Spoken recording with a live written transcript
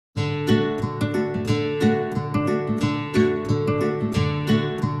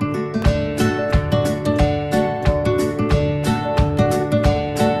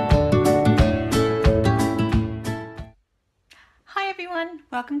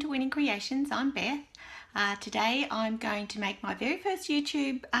welcome to Winning Creations. I'm Beth. Today I'm going to make my very first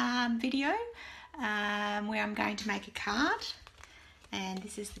YouTube video where I'm going to make a card, and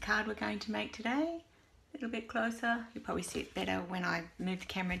this is the card we're going to make today. A little bit closer, you'll probably see it better when I move the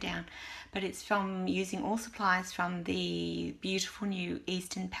camera down, but it's from using all supplies from the beautiful new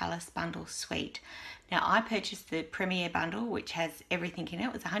Eastern Palace bundle suite. Now I purchased the Premier bundle, which has everything in it.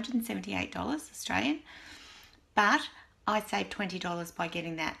 It was $178 Australian, but I saved $20 by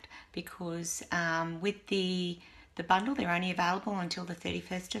getting that because with the bundle, they're only available until the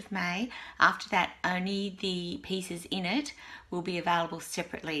 31st of May. After that, only the pieces in it will be available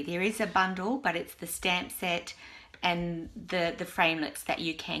separately. There is a bundle, but it's the stamp set and the framelits that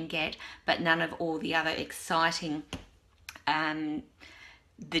you can get, but none of all the other exciting, the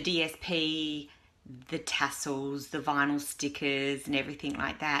DSP, the tassels, the vinyl stickers and everything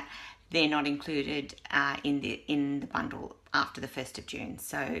like that. They're not included in the bundle after the 1st of June.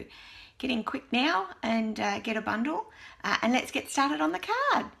 So get in quick now and get a bundle, and let's get started on the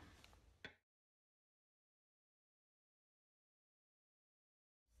card.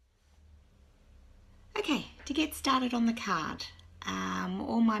 Okay, to get started on the card,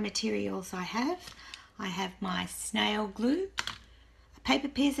 all my materials I have my snail glue, paper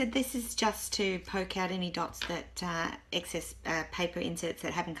piercer. This is just to poke out any dots that excess paper inserts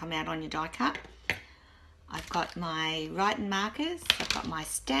that haven't come out on your die cut. I've got my writing markers. I've got my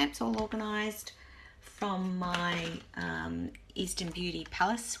stamps all organised from my Eastern Beauty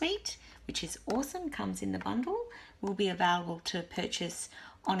Palace suite, which is awesome. Comes in the bundle. Will be available to purchase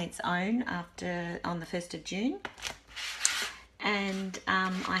on its own on the 1st of June. And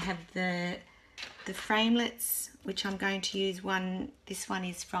I have the framelits, which I'm going to use. This one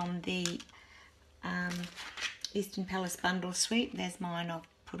is from the Eastern Palace bundle suite. There's mine. I've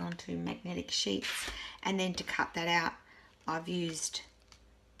put onto magnetic sheets, and then to cut that out I've used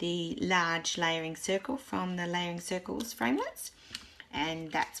the large layering circle from the Layering Circles framelits, and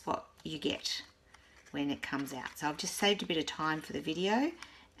that's what you get when it comes out. So I've just saved a bit of time for the video,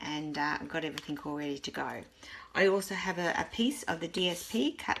 and I've got everything all ready to go. I also have a piece of the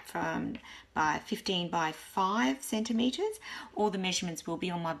DSP cut by 15 by 5 centimeters. All the measurements will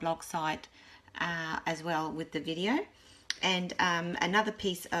be on my blog site as well with the video. And another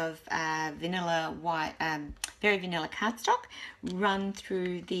piece of vanilla white, very vanilla cardstock, run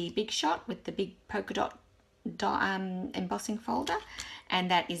through the Big Shot with the big polka dot embossing folder, and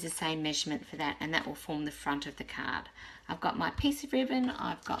that is the same measurement for that, and that will form the front of the card. I've got my piece of ribbon,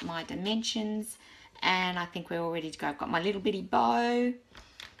 I've got my dimensions, and I think we're all ready to go. I've got my little bitty bow.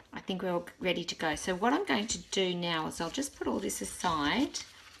 I think we're all ready to go. So what I'm going to do now is I'll just put all this aside,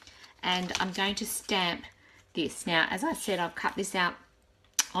 and I'm going to stamp this. Now, as I said, I've cut this out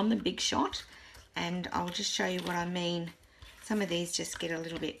on the Big Shot, and I'll just show you what I mean. Some of these just get a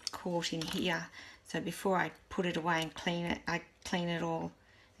little bit caught in here, so before I put it away and clean it, I clean it all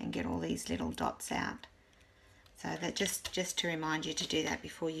and get all these little dots out. So that just to remind you to do that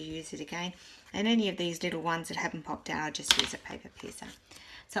before you use it again. And any of these little ones that haven't popped out, I just use a paper piercer.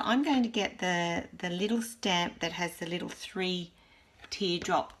 So I'm going to get the little stamp that has the little 3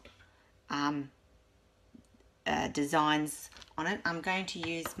 teardrop designs on it. I'm going to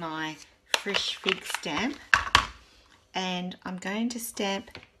use my Fresh Fig stamp, and I'm going to stamp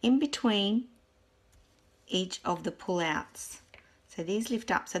in between each of the pullouts. So these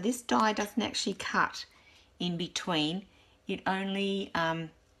lift up. So this die doesn't actually cut in between. It only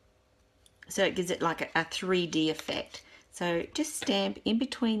so it gives it like a 3D effect. So just stamp in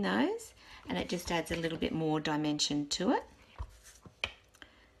between those, and it just adds a little bit more dimension to it.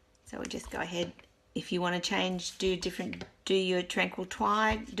 So we'll just go ahead. If you want to change, do your Tranquil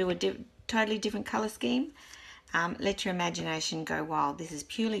Twide, do a totally different colour scheme. Let your imagination go wild. This is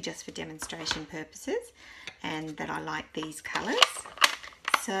purely just for demonstration purposes, and that I like these colours.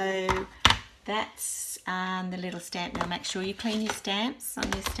 So that's the little stamp. Now make sure you clean your stamps on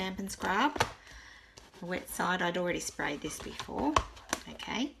your Stamp and Scrub. The wet side, I'd already sprayed this before.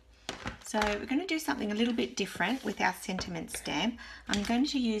 Okay. So we're going to do something a little bit different with our sentiment stamp. I'm going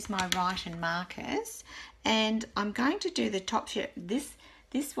to use my writing markers, and I'm going to do the top sheet.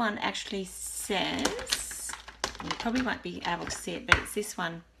 This one actually says, you probably won't be able to see it, but it's this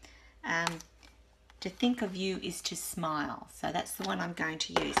one. To think of you is to smile. So that's the one I'm going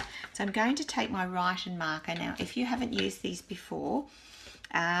to use. So I'm going to take my writing marker. Now, if you haven't used these before,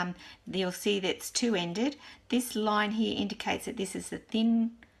 you'll see that it's two-ended. This line here indicates that this is the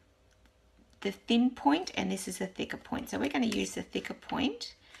thin point, and this is the thicker point. So we're going to use the thicker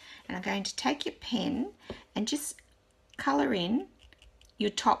point, and I'm going to take your pen and just colour in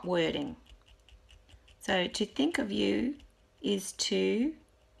your top wording. So to think of you is to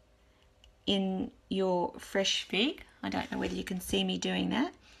in your fresh fig. I don't know whether you can see me doing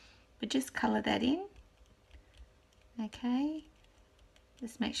that, but just colour that in. Okay,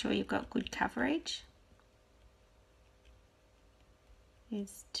 just make sure you've got good coverage. And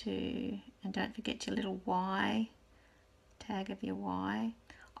don't forget your little Y, tag of your Y.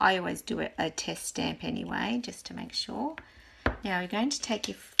 I always do a test stamp anyway, just to make sure. Now we're going to take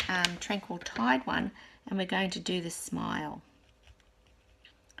your Tranquil Tide one and we're going to do the smile.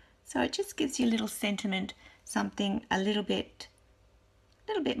 So it just gives you a little sentiment, something a little bit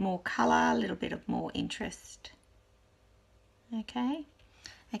more colour, a little bit of more interest. Okay,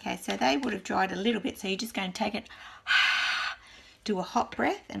 so they would have dried a little bit, so you're just going to take it, do a hot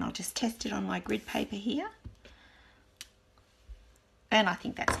breath, and I'll just test it on my grid paper here. And I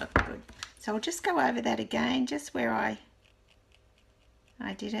think that's looking good. So I'll just go over that again, just where I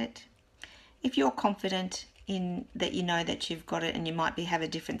did it. If you're confident in that, you know that you've got it, and you might have a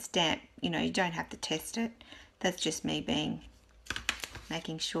different stamp, you know, you don't have to test it. That's just me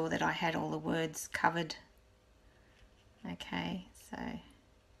making sure that I had all the words covered. Okay, so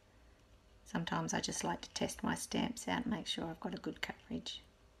sometimes I just like to test my stamps out and make sure I've got a good coverage.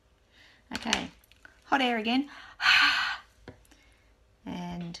 Okay, hot air again.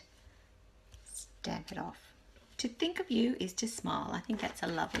 And stamp it off. To think of you is to smile. I think that's a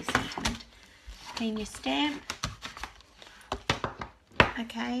lovely sentiment. Clean your stamp.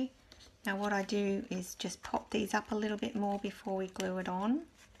 Okay, now what I do is just pop these up a little bit more before we glue it on.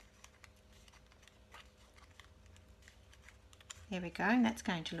 There we go, and that's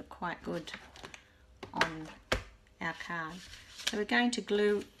going to look quite good on our card. So we're going to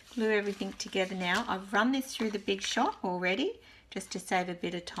glue everything together now. I've run this through the Big Shot already, just to save a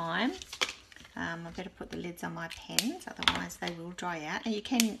bit of time. I better put the lids on my pens, otherwise they will dry out. And you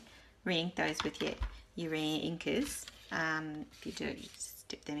can re-ink those with your inkers. If you do, you just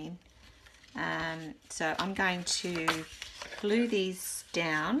dip them in. So I'm going to glue these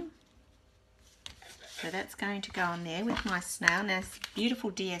down. So that's going to go on there with my snail. Now this beautiful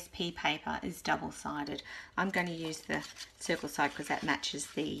DSP paper is double-sided. I'm going to use the circle side because that matches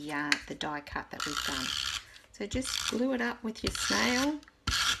the die cut that we've done. So just glue it up with your snail.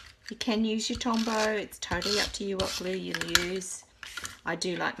 You can use your Tombow, it's totally up to you what glue you'll use. I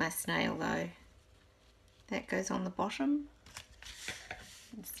do like my snail though. That goes on the bottom.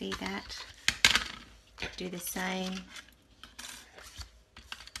 You can see that. Do the same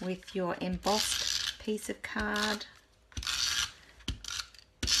with your embossed piece of card.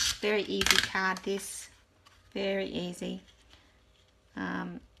 Very easy card this, very easy.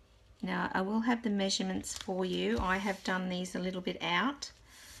 Now I will have the measurements for you. I have done these a little bit out,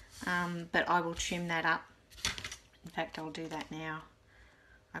 but I will trim that up. In fact, I'll do that now.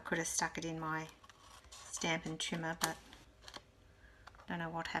 I could have stuck it in my Stampin' Trimmer, but I don't know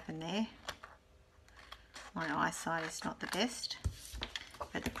what happened there. My eyesight is not the best,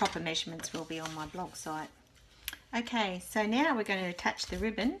 but the proper measurements will be on my blog site. Okay, so now we're going to attach the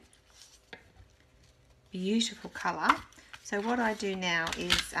ribbon. Beautiful colour. So what I do now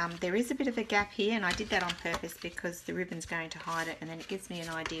is, there is a bit of a gap here, and I did that on purpose because the ribbon's going to hide it, and then it gives me an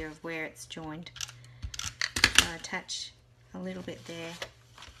idea of where it's joined. So I attach a little bit there.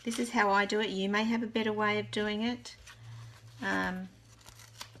 This is how I do it. You may have a better way of doing it.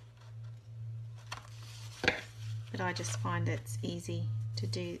 But I just find it's easy to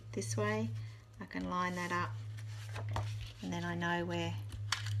do this way. I can line that up, and then I know where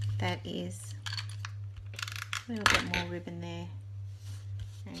that is. A little bit more ribbon there,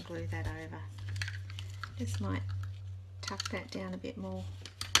 and glue that over. Just might tuck that down a bit more.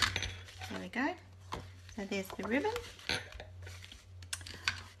 There we go. So there's the ribbon.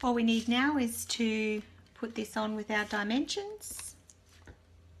 All we need now is to put this on with our dimensions.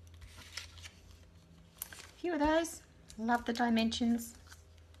 A few of those. Love the dimensions.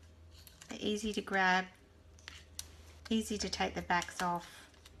 They're easy to grab, easy to take the backs off.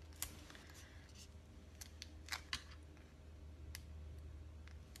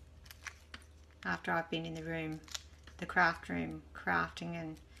 After I've been in the room, the craft room, crafting,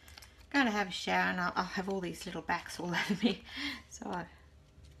 and going to have a shower, and I'll have all these little backs all over me, so I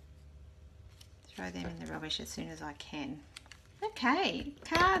throw them in the rubbish as soon as I can. Okay,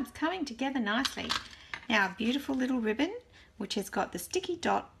 cards coming together nicely. Now a beautiful little ribbon which has got the sticky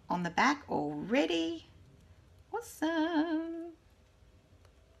dot on the back already. Awesome.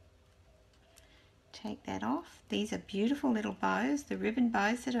 Take that off. These are beautiful little bows, the ribbon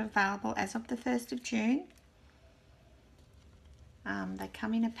bows that are available as of the 1st of June. They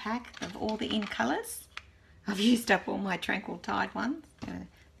come in a pack of all the in colours. I've used up all my Tranquil Tide ones.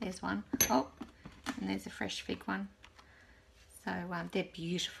 There's one. Oh, and there's a fresh fig one. So they're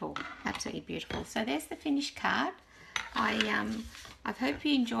beautiful, absolutely beautiful. So there's the finished card. I hope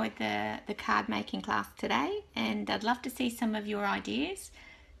you enjoyed the card making class today, and I'd love to see some of your ideas.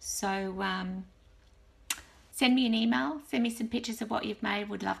 So send me an email, send me some pictures of what you've made.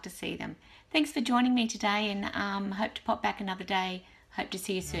 Would love to see them. Thanks for joining me today, and hope to pop back another day. Hope to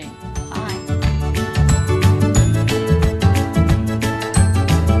see you soon. Bye.